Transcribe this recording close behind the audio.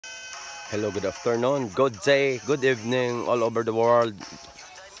Hello, good afternoon, good day, good evening all over the world.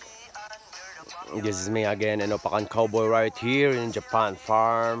 This is me again, Enopakan Cowboy right here in Japan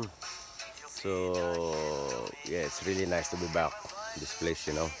farm. So yeah, it's really nice to be back this place.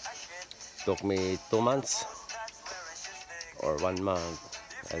 Took me 2 months or 1 month.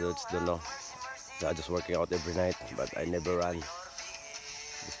 I just don't know. I just working out every night, but I never ran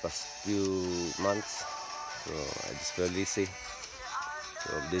this past few months. So I just feel lazy.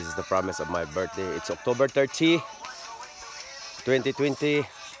 So this is the promise of my birthday. It's October 30, 2020.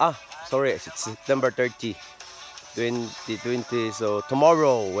 Sorry, it's September 30, 2020. So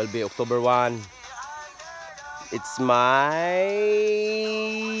tomorrow will be October 1. It's my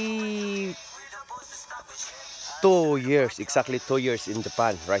 2 years, exactly 2 years in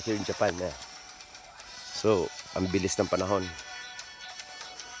Japan, right here in Japan. Yeah. So, ang bilis ng panahon.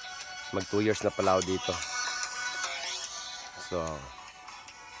 Mag 2 years na pala ako dito. So,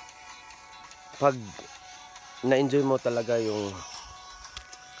 pag na-enjoy mo talaga yung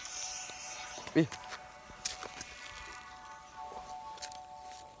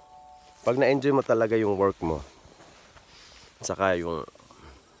work mo, saka yung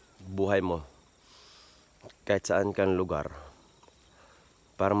buhay mo, kahit saan kang lugar,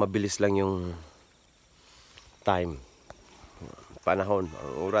 para mabilis lang yung time, panahon,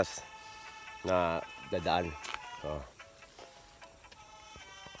 ang oras na dadaan. So,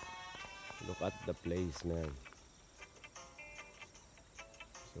 look at the place, man.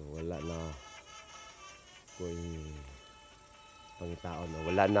 So wala na pangitao na,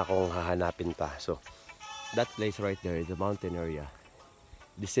 wala na akong hahanapin pa. So that place right there is a mountain area,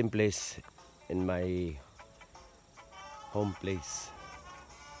 the same place in my home place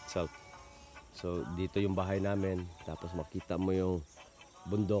itself. So dito yung bahay namin, tapos makita mo yung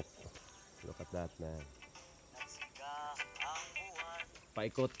bundok. Look at that, man.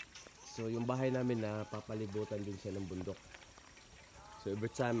 Paikot. So yung bahay namin na papalibutan din siya ng bundok. So every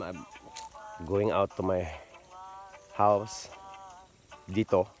time I'm going out to my house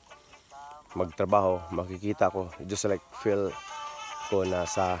dito magtrabaho, makikita ko, just like feel ko na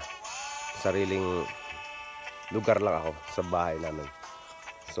sa sariling lugar lang ako sa bahay namin.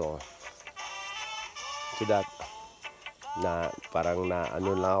 So that na parang na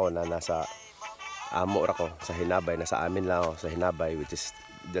ano lang ako, na nasa amo ako sa Hinabay, nasa amin lang ako sa Hinabay, which is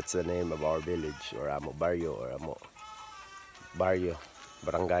that's the name of our village, or Amo Barrio, or Amo Barrio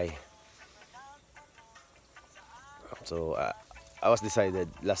Barangay. So I was decided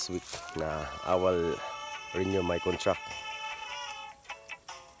last week na I will renew my contract.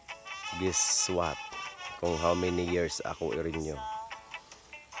 Guess what? Kung how many years ako i-renew?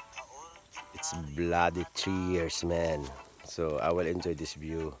 It's bloody 3 years, man. So I will enjoy this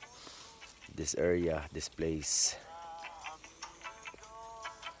view, this area, this place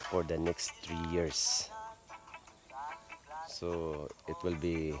for the next 3 years. So it will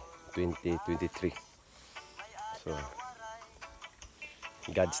be 2023. So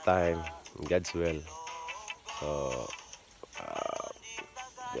God's time, God's will. So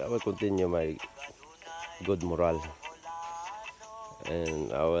I will continue my good moral,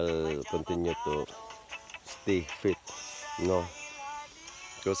 and I will continue to stay fit,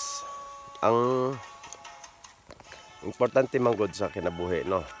 because ang importante man good sa kinabuhi,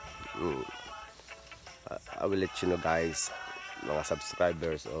 I will let you know, guys, mga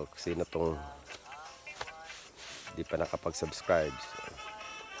subscribers, o sino tong di pa nakapag-subscribe.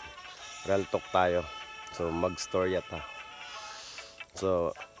 Real talk tayo. So mag-storya ta.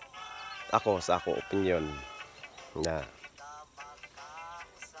 So ako, sa ako opinion, na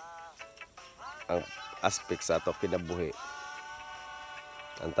ang aspect sa ato kinabuhi,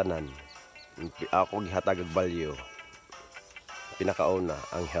 ang tanan, ako gihatag og value, pinakauna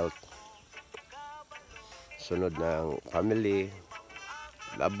ang health, sunod na ang family,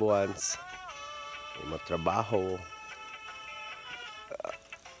 loved ones, yung trabaho,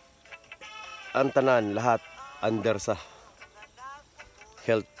 ang tanan, lahat under sa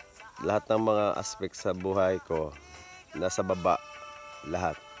health. Lahat ng mga aspect sa buhay ko nasa baba,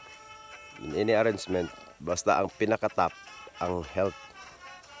 lahat in any arrangement, basta ang pinakatap ang health.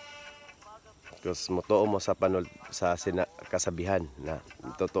 Because mutuo mo sa kasabihan na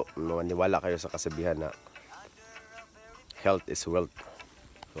maniwala kayo sa kasabihan na health is wealth.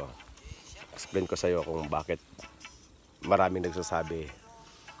 So, explain ko sa iyo kung bakit maraming nagsasabi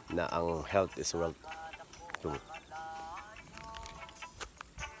na ang health is wealth. So,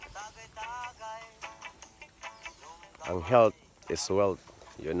 ang health is wealth,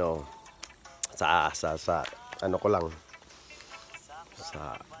 sa ano ko lang,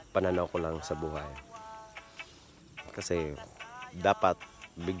 sa pananaw ko lang sa buhay. Kasi dapat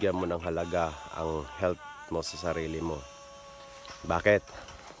bigyan mo ng halaga ang health mo sa sarili mo. Bakit?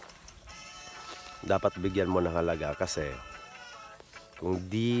 Dapat bigyan mo ng halaga kasi kung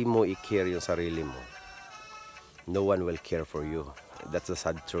di mo i-care yung sarili mo, no one will care for you. That's the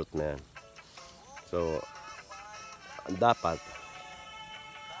sad truth, man. So, dapat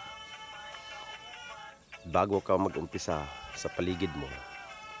bago ka mag-umpisa sa paligid mo,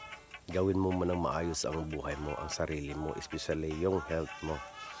 gawin mo muna maayos ang buhay mo, ang sarili mo, especially yung health mo.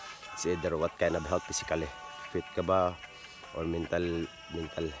 It's either what kind of health, physically fit ka ba or mental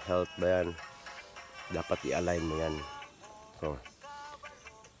health ba yan, dapat i-align mo yan. So,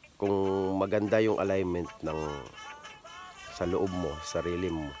 kung maganda yung alignment ng sa loob mo,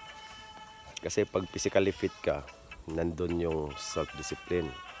 sarili mo, kasi pag physically fit ka, nandun yung self-discipline.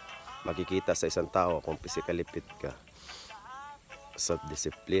 Makikita sa isang tao kung physically fit ka,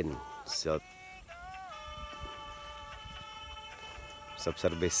 self-discipline,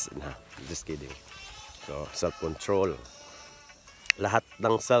 self-service, nah, just kidding. So, self-control, lahat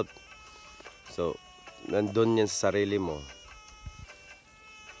ng self. So, nandun yan sa sarili mo.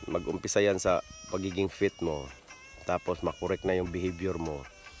 Mag-umpisa yan sa pagiging fit mo. Tapos, makorek na yung behavior mo.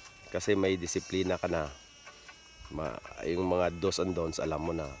 Kasi may disiplina ka na. Yung mga do's and don'ts, alam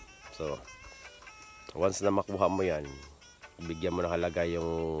mo na. So, once na makuha mo yan, bigyan mo ng halaga yung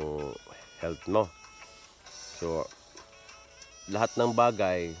health mo. So, lahat ng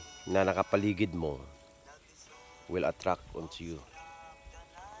bagay na nakapaligid mo will attract onto you.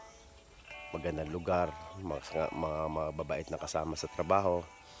 Magandang lugar, mga mababait na kasama sa trabaho,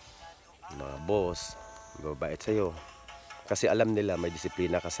 mga boss, mababait sa'yo. Kasi alam nila may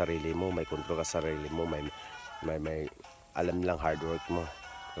disiplina ka sa sarili mo, may kontrol ka sa sarili mo, may alam nilang hard work mo.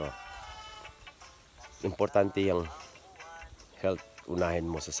 So, importante yung health, unahin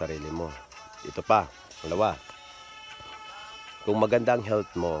mo sa sarili mo. Ito pa, dalawa. Kung maganda ang health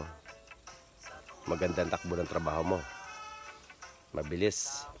mo, maganda ang takbo ng trabaho mo.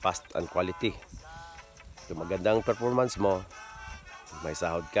 Mabilis, fast and quality. Kung magandang performance mo, may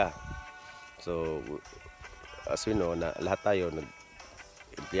sahod ka. So, as we know, na lahat tayo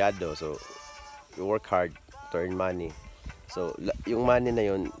nag-empleyado. So, you work hard to earn money. So, yung money na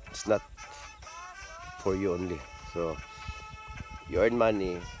yun, it's not for you only. So, you earn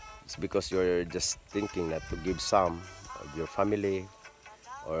money, it's because you're just thinking that to give some of your family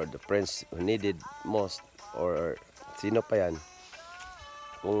or the friends who needed most or sino pa yan.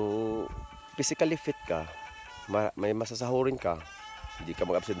 Kung physically fit ka, may masasahurin ka, hindi ka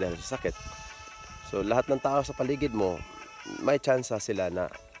mag-absent dahil sa sakit. So, lahat ng tao sa paligid mo, may chance sila na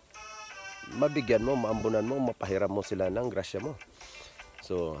mabigyan mo, maambunan mo, mapahiram mo sila ng grasya mo.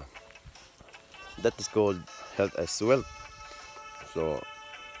 So, that is called health as wealth. So,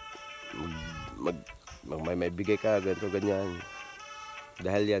 may bigay ka, ganito, ganyan.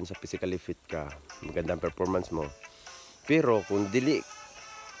 Dahil yan sa physically fit ka, magandang performance mo. Pero kung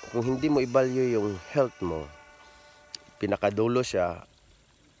hindi mo i-value yung health mo, pinakadulo siya,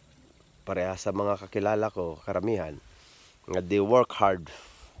 pareha sa mga kakilala ko, karamihan, they work hard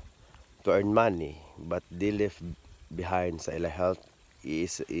to earn money, but they left behind sa ila health.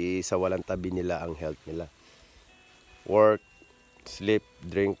 Isa walang tabi nila ang health nila. Work, sleep,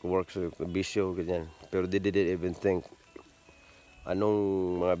 drink, work, bisyo, ganyan. Pero they didn't even think anong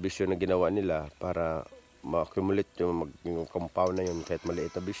mga bisyo na ginawa nila para ma-accumulate yung compound na yun kahit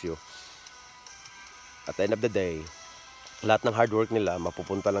maliit na bisyo. At the end of the day, lahat ng hard work nila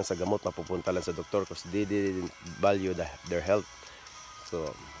mapupunta lang sa gamot, mapupunta lang sa doktor because they didn't value their health.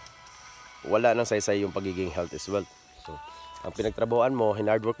 So, wala nang saysay yung pagiging health is wealth. So, ang pinagtrabahoan mo,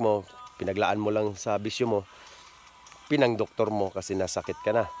 hard work mo, pinaglaan mo lang sa bisyo mo, pinang doktor mo kasi nasakit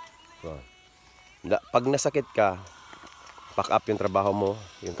ka na. So, pag nasakit ka, pack up yung trabaho mo,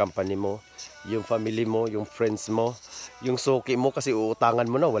 yung company mo, yung family mo, yung friends mo, yung suki mo kasi uutangan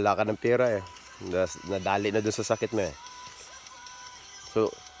mo na, wala ka ng pera eh. Nadali na dun sa sakit mo eh. So,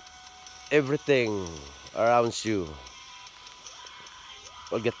 everything around you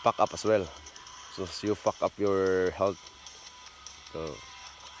will get packed up as well. So, you fuck up your health. So,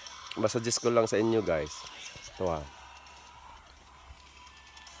 masuggest ko lang sa inyo guys. Ito ha.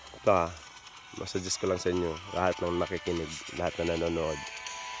 Masuggest ko lang sa inyo, lahat ng nakikinig, lahat na nanonood.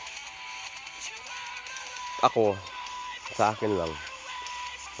 Ako, sa akin lang,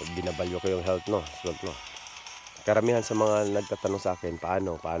 binabalyo ko yung health no. Karamihan sa mga nagtatanong sa akin,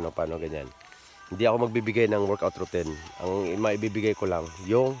 paano, ganyan. Hindi ako magbibigay ng workout routine. Ang maibibigay ko lang,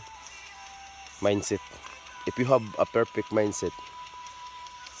 yung mindset. If you have a perfect mindset,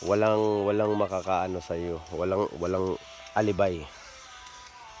 walang makakaano sa iyo, walang alibay.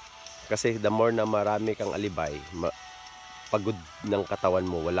 Kasi the more na marami kang alibay, pagod ng katawan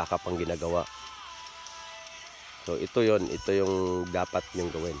mo, wala ka pang ginagawa. So ito yung dapat nyong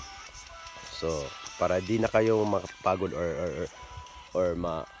gawin. So para di na kayo makapagod or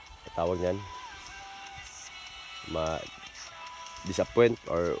tawag niyan, ma disappoint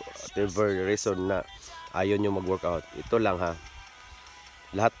or whatever reason na ayaw nyo mag-workout. Ito lang ha,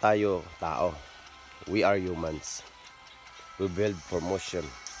 lahat tayo tao, we are humans, we build for motion.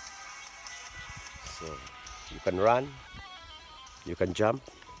 So you can run, you can jump,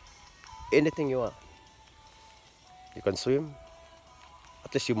 anything you want. You can swim,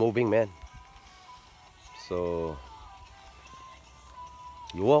 at least you're moving, man. So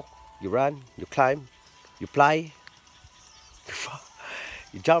you walk, you run, you climb, you fly,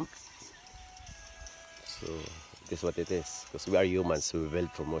 you jump. So it is what it is, because we are humans, we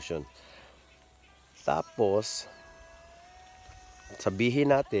build for motion. Tapos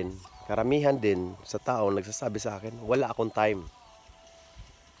sabihin natin, karamihan din sa tao nagsasabi sa akin, wala akong time.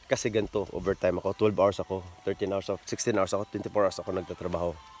 Kasi ganito, overtime ako, 12 hours ako, 13 hours ako, 16 hours ako, 24 hours ako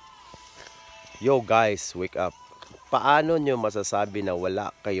nagtatrabaho. Yo guys, wake up. Paano nyo masasabi na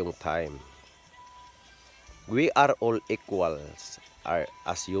wala kayong time? We are all equals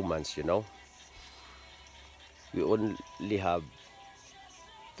as humans, you know. We only have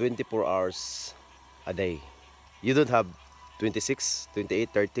 24 hours a day. You don't have 26,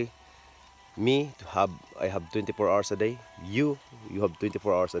 28, 30. Me, I have 24 hours a day. You have 24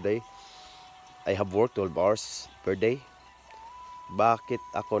 hours a day. I have work 12 hours per day. Bakit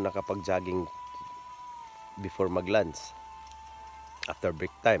ako nakapag-jogging before mag-lunch? After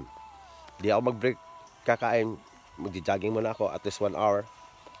break time. Di ako mag-break, kakain, mag-jogging muna ako at least 1 hour.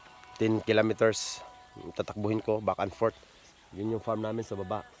 10 kilometers, tatakbuhin ko back and forth. Yun yung farm namin sa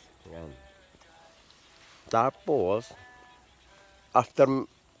baba. Yan. Tapos, after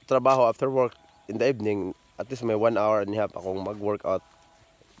trabaho, after work, in the evening, at least may 1 hour and a half akong mag-workout,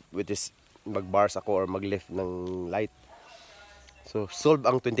 which is mag-bars ako or mag-lift ng light. So, solve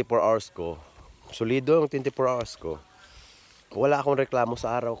ang 24 hours ko. Solido ang 24 hours ko. Wala akong reklamo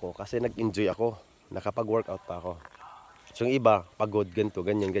sa araw ko kasi nag-enjoy ako. Nakapag-workout pa ako. So, yung iba, pagod, ganito,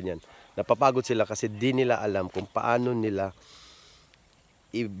 ganyan. Napapagod sila kasi di nila alam kung paano nila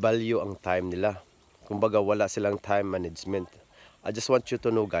i-value ang time nila. Kumbaga, wala silang time management. I just want you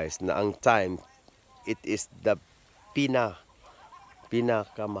to know guys na ang time, it is the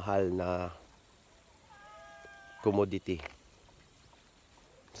pinakamahal na commodity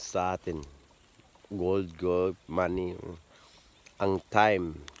sa atin. Gold, money. Ang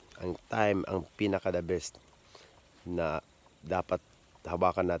time ang pinaka the best na dapat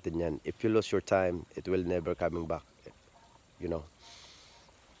hawakan natin yan. If you lose your time, it will never coming back. You know,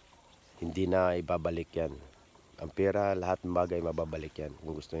 hindi na ibabalik yan. Ang pera, lahat ng bagay mababalik yan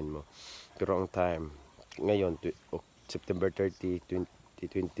kung gustuhin mo. Pero ang time, ngayon, September 30,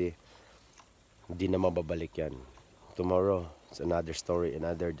 2020, hindi na mababalik yan. Tomorrow, it's another story,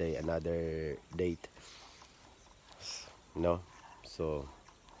 another day, another date. You know? So,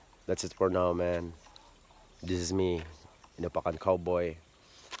 that's it for now, man. This is me, Inapakan Cowboy.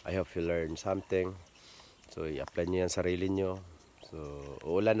 I hope you learned something. So, i-apply nyo yan sa sarili nyo. So,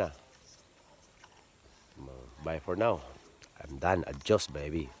 uulan na. Bye for now. I'm done. Adios,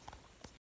 baby.